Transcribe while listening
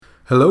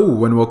Hello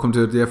and welcome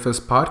to the DFS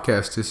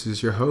podcast. This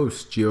is your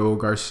host, Gio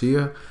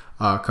Garcia,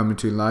 coming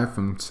to you live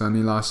from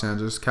sunny Los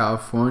Angeles,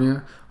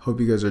 California.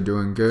 Hope you guys are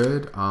doing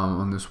good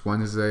on this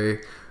Wednesday,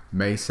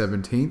 May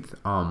 17th.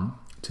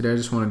 Today I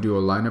just want to do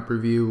a lineup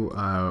review.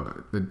 I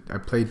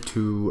played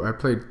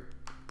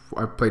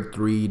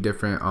three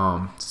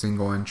different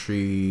single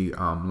entry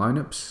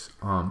lineups.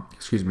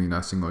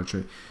 Not single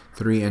entry,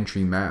 3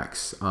 entry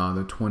max.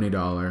 The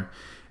 $20.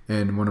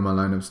 And one of my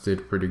lineups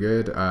did pretty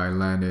good. I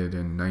landed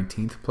in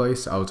 19th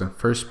place. I was in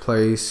first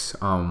place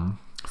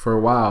for a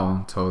while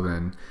until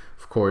then.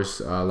 Of course,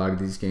 a lot of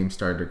these games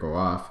started to go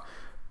off.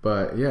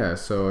 But yeah,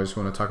 so I just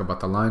want to talk about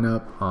the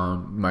lineup,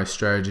 my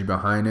strategy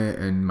behind it,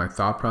 and my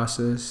thought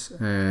process,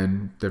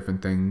 and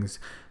different things.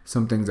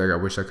 Some things I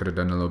wish I could have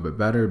done a little bit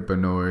better, but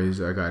no worries.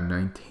 I got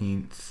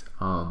 19th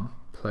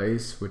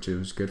place, which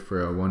was good for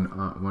a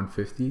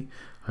 150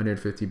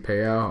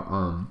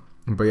 payout.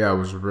 But yeah, I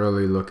was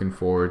really looking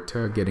forward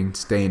to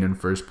staying in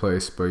first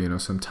place. But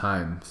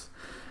sometimes,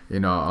 a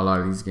lot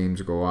of these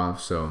games go off.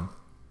 So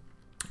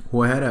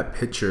who I had at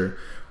pitcher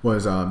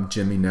was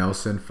Jimmy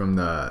Nelson from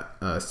the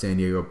San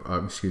Diego.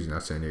 Not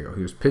San Diego.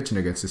 He was pitching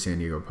against the San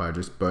Diego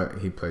Padres, but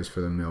he plays for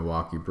the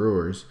Milwaukee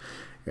Brewers.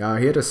 He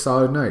had a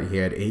solid night. He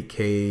had 8 Ks.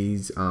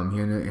 He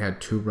only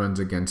had 2 runs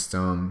against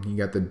him. He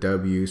got the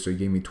W, so he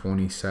gave me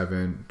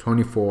 24.7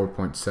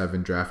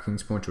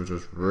 DraftKings points, which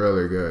was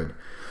really good.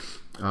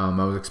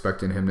 I was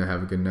expecting him to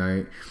have a good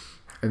night.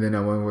 And then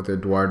I went with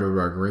Eduardo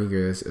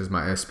Rodriguez as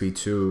my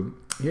SP2.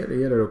 He had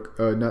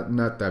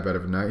not that bad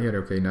of a night. He had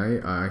an okay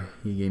night.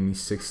 He gave me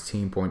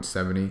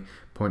 16.70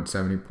 points.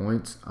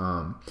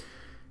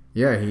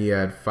 He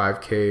had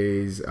 5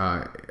 Ks.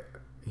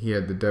 He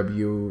had the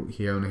W.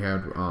 He only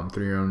had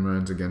 3 home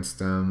runs against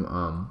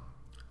them.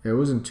 It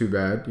wasn't too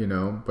bad,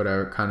 but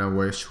I kind of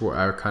would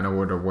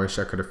have wished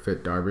I could have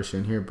fit Darvish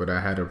in here, but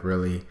I had a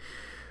really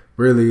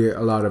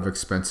a lot of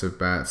expensive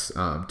bats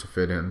to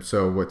fit him.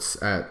 So what's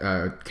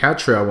at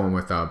catcher, I went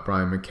with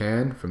Brian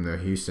McCann from the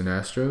Houston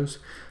Astros.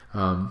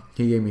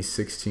 He gave me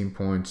 16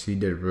 points. He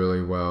did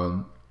really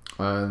well.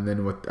 And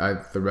then with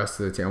the rest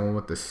of the team, I went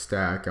with the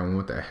stack. I went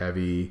with the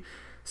heavy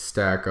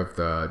stack of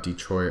the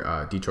Detroit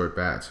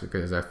bats,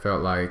 because I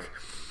felt like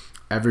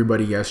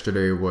everybody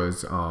yesterday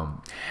was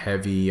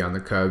heavy on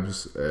the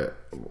Cubs,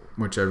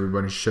 which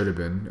everybody should have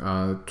been.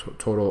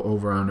 Total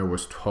over under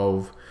was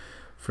 12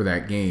 for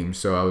that game.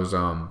 So I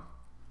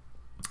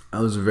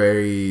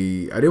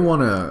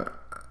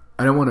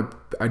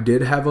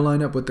did have a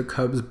lineup with the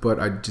Cubs, but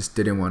I just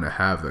didn't want to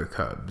have the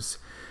Cubs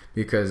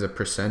because the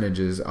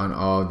percentages on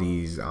all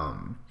these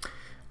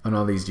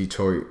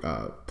Detroit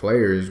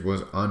players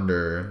was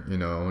under, I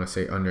want to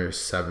say under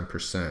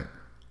 7%.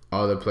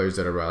 All the players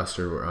that are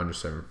rostered were under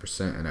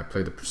 7%, and I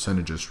played the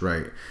percentages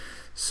right.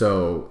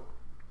 So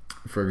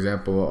for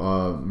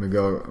example,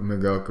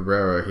 Miguel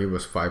Cabrera, he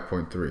was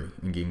 5.3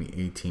 and gave me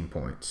 18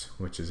 points,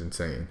 which is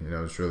insane. It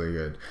was really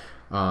good.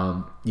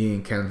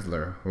 Ian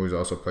Kinsler, who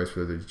also plays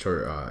for the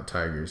Detroit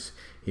Tigers,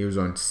 he was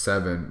on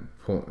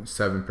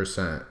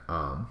 7%,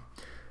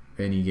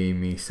 and he gave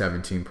me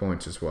 17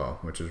 points as well,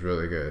 which is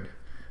really good.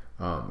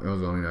 It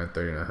was only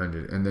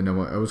 900. And then it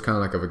was kind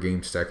of like a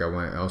game stack.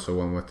 I also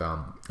went with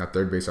at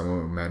third base. I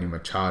went with Manny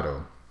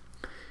Machado.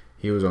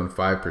 He was on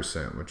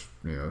 5%, which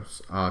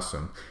is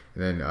awesome.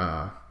 And then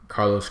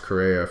Carlos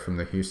Correa from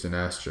the Houston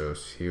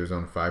Astros, he was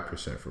on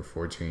 5% for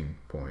 14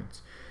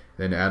 points.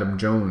 Then Adam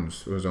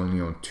Jones was only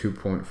on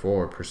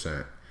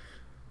 2.4%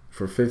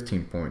 for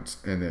 15 points.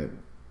 And then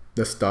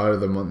the start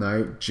of the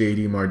night,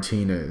 JD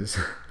Martinez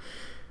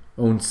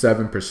owned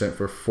 7%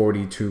 for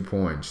 42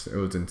 points. It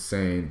was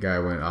insane. Guy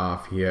went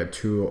off. He had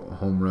 2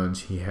 home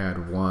runs. He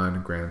had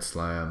 1 grand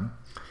slam.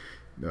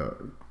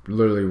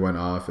 Literally went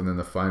off. And then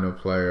the final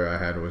player I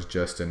had was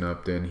Justin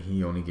Upton.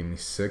 He only gave me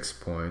 6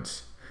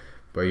 points,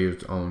 but he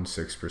was owned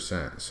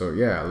 6%. So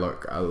yeah,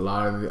 look, a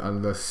lot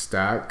of the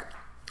stack,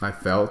 I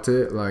felt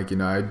it. Like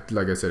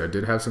I said, I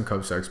did have some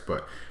Cub stacks,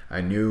 but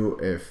I knew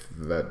if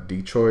the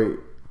Detroit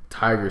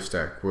Tiger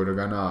stack would have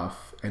gone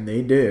off, and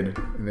they did,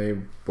 and they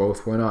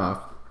both went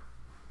off,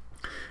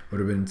 would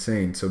have been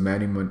insane. So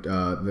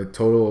the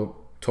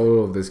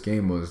total of this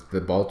game was the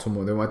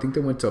Baltimore. I think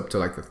they went up to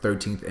like the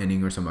 13th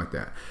inning or something like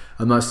that.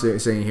 I'm not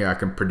saying here I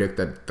can predict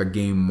that the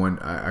game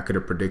went. I could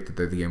have predicted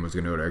that the game was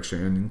going to go to extra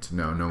innings.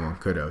 No one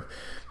could have.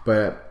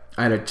 But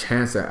I had a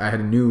chance that I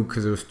knew,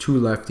 because there was 2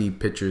 lefty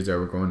pitchers that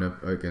were going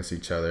up against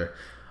each other.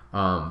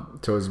 So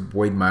it was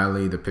Wade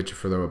Miley, the pitcher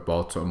for the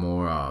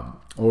Baltimore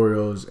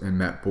Orioles, and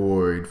Matt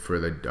Boyd for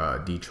the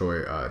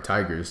Detroit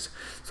Tigers.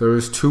 So there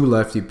was 2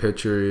 lefty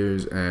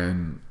pitchers,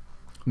 and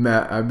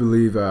I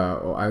believe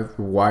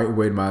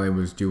Wade Miley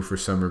was due for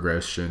some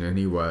regression, and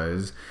he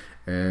was.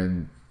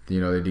 And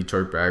the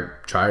Detroit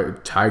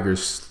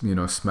Tigers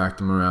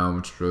smacked him around,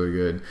 which was really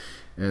good.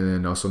 And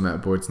then also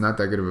Matt Boyd's not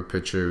that good of a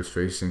pitcher. He was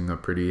facing a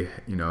pretty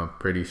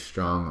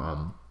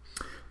strong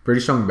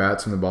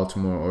bats from the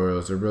Baltimore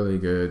Orioles. They're really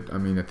good. I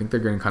mean, I think they're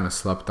getting kind of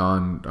slept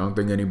on. I don't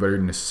think anybody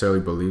necessarily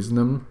believes in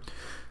them.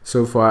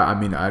 so far, I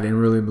mean, I didn't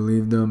really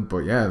believe them,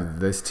 but yeah,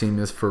 this team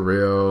is for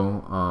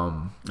real.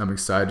 I'm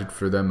excited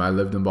for them. I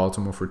lived in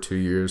Baltimore for 2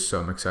 years, so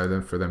I'm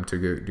excited for them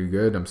to do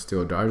good. I'm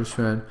still a Dodgers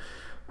fan,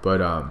 but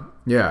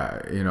yeah,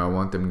 I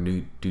want them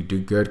to do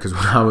good because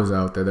when I was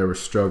out there, they were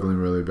struggling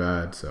really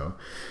bad. So,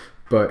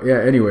 but yeah,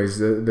 anyways,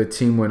 the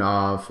team went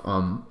off.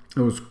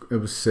 It was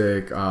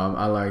sick.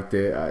 I liked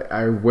it.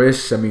 I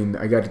wish. I mean,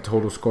 I got a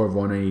total score of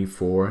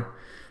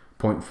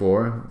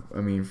 184.4.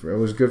 I mean, it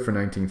was good for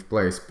 19th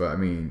place, but I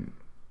mean.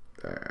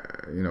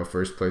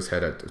 First place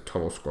had a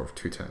total score of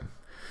 210.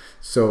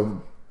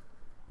 So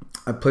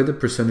I played the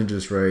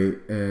percentages right,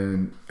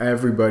 and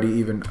everybody,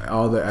 even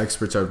all the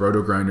experts at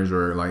Roto Grinders,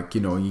 were like,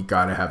 you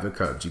gotta have the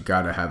Cubs, you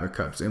gotta have the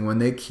Cubs. And when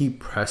they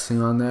keep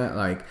pressing on that,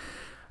 like,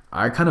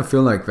 I kind of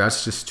feel like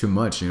that's just too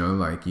much.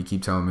 Like you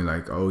keep telling me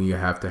like, oh, you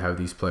have to have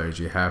these players,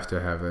 you have to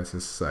have this.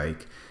 It's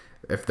like,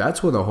 if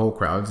that's where the whole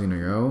crowd's gonna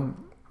go,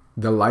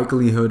 the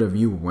likelihood of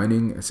you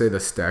winning, say the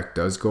stack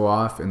does go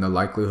off, and the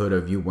likelihood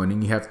of you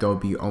winning, you have to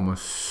be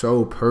almost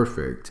so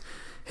perfect.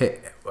 Hey,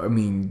 I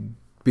mean,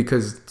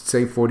 because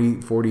say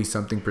 40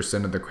 something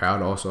percent of the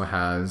crowd also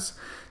has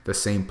the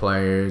same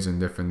players and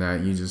different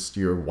that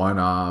your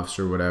one-offs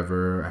or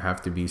whatever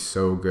have to be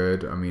so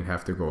good. I mean,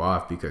 have to go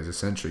off because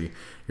essentially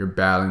you're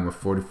battling with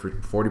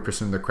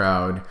 40% of the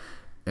crowd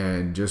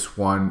and just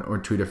one or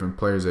two different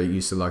players that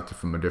you selected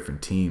from a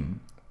different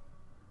team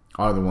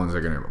are the ones that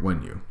are going to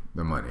win you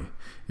the money.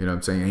 You know what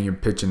I'm saying? And your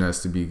pitching has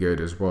to be good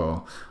as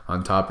well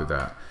on top of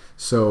that.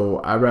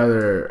 So I'd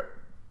rather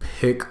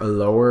pick a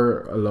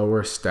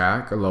lower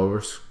stack, a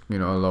lower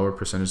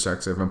percentage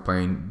stack if I'm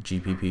playing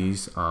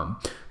GPPs,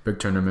 big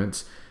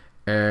tournaments.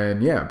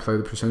 And yeah, play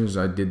the percentages.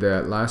 I did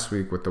that last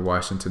week with the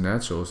Washington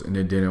Nationals and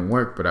it didn't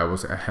work, but I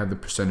had the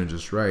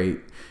percentages right.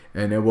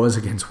 And it was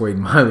against Wade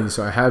Miley,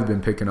 so I have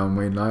been picking on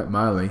Wade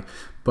Miley,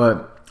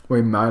 but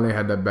Wade Miley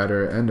had the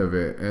better end of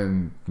it,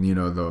 and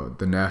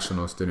the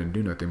Nationals didn't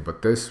do nothing.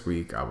 But this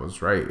week I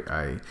was right.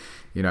 I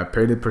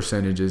paid the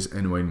percentages,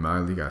 and Wade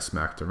Miley got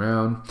smacked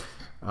around.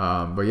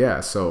 But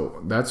yeah,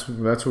 so that's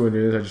what it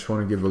is. I just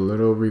want to give a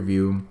little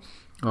review.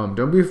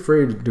 Don't be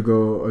afraid to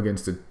go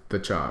against the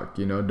chalk.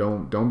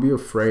 Don't be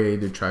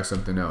afraid to try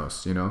something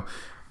else.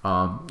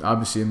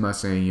 Obviously I'm not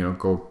saying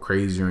go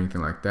crazy or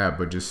anything like that,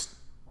 but just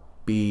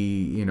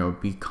be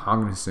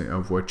cognizant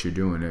of what you're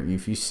doing.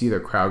 If you see the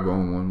crowd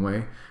going one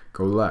way,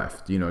 go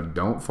left.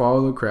 Don't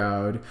follow the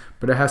crowd,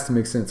 but it has to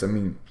make sense. I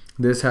mean,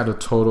 this had a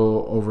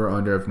total over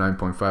under of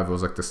 9.5. It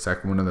was like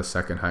one of the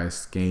second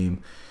highest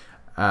game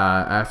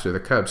after the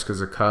Cubs, because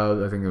I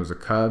think it was a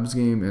Cubs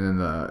game, and then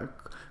the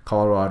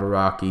Colorado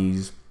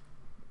Rockies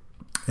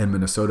and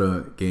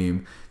Minnesota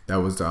game, that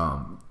was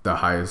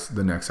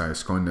the next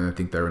highest scoring, and I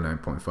think they were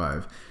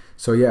 9.5.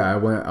 So yeah,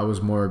 I was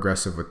more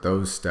aggressive with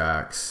those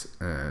stacks,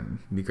 and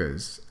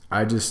because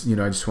I just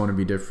want to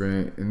be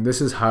different, and this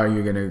is how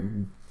you're gonna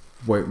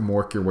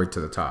work your way to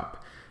the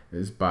top,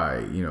 is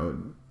by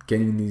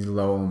getting these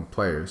low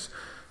players.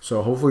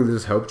 So hopefully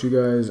this helped you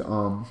guys.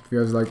 If you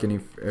guys like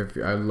if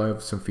I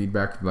love some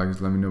feedback,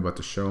 just let me know about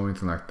the show,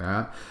 anything like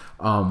that.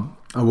 I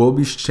will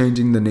be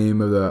changing the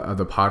name of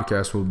the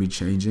podcast. Will be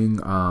changing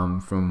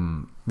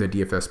from the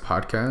DFS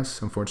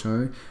podcast,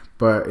 unfortunately.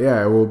 But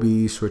yeah, it will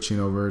be switching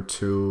over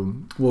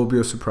to. Will be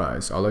a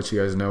surprise. I'll let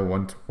you guys know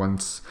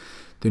once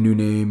the new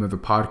name of the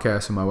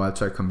podcast and my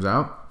website comes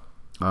out.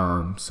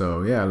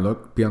 So yeah,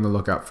 be on the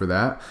lookout for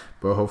that.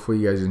 But hopefully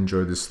you guys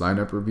enjoyed this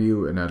lineup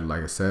review, and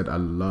like I said,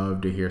 I'd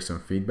love to hear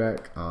some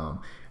feedback.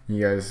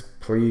 You guys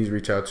please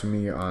reach out to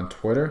me on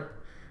Twitter.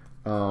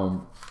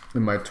 And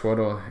my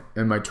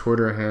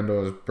Twitter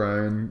handle is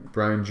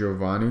Brian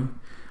Giovanni.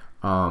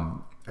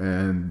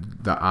 And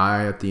the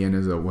I at the end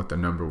is with the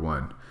number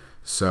 1.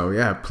 So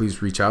yeah,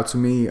 please reach out to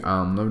me.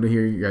 Love to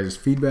hear you guys'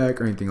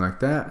 feedback or anything like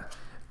that.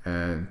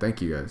 And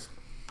thank you guys.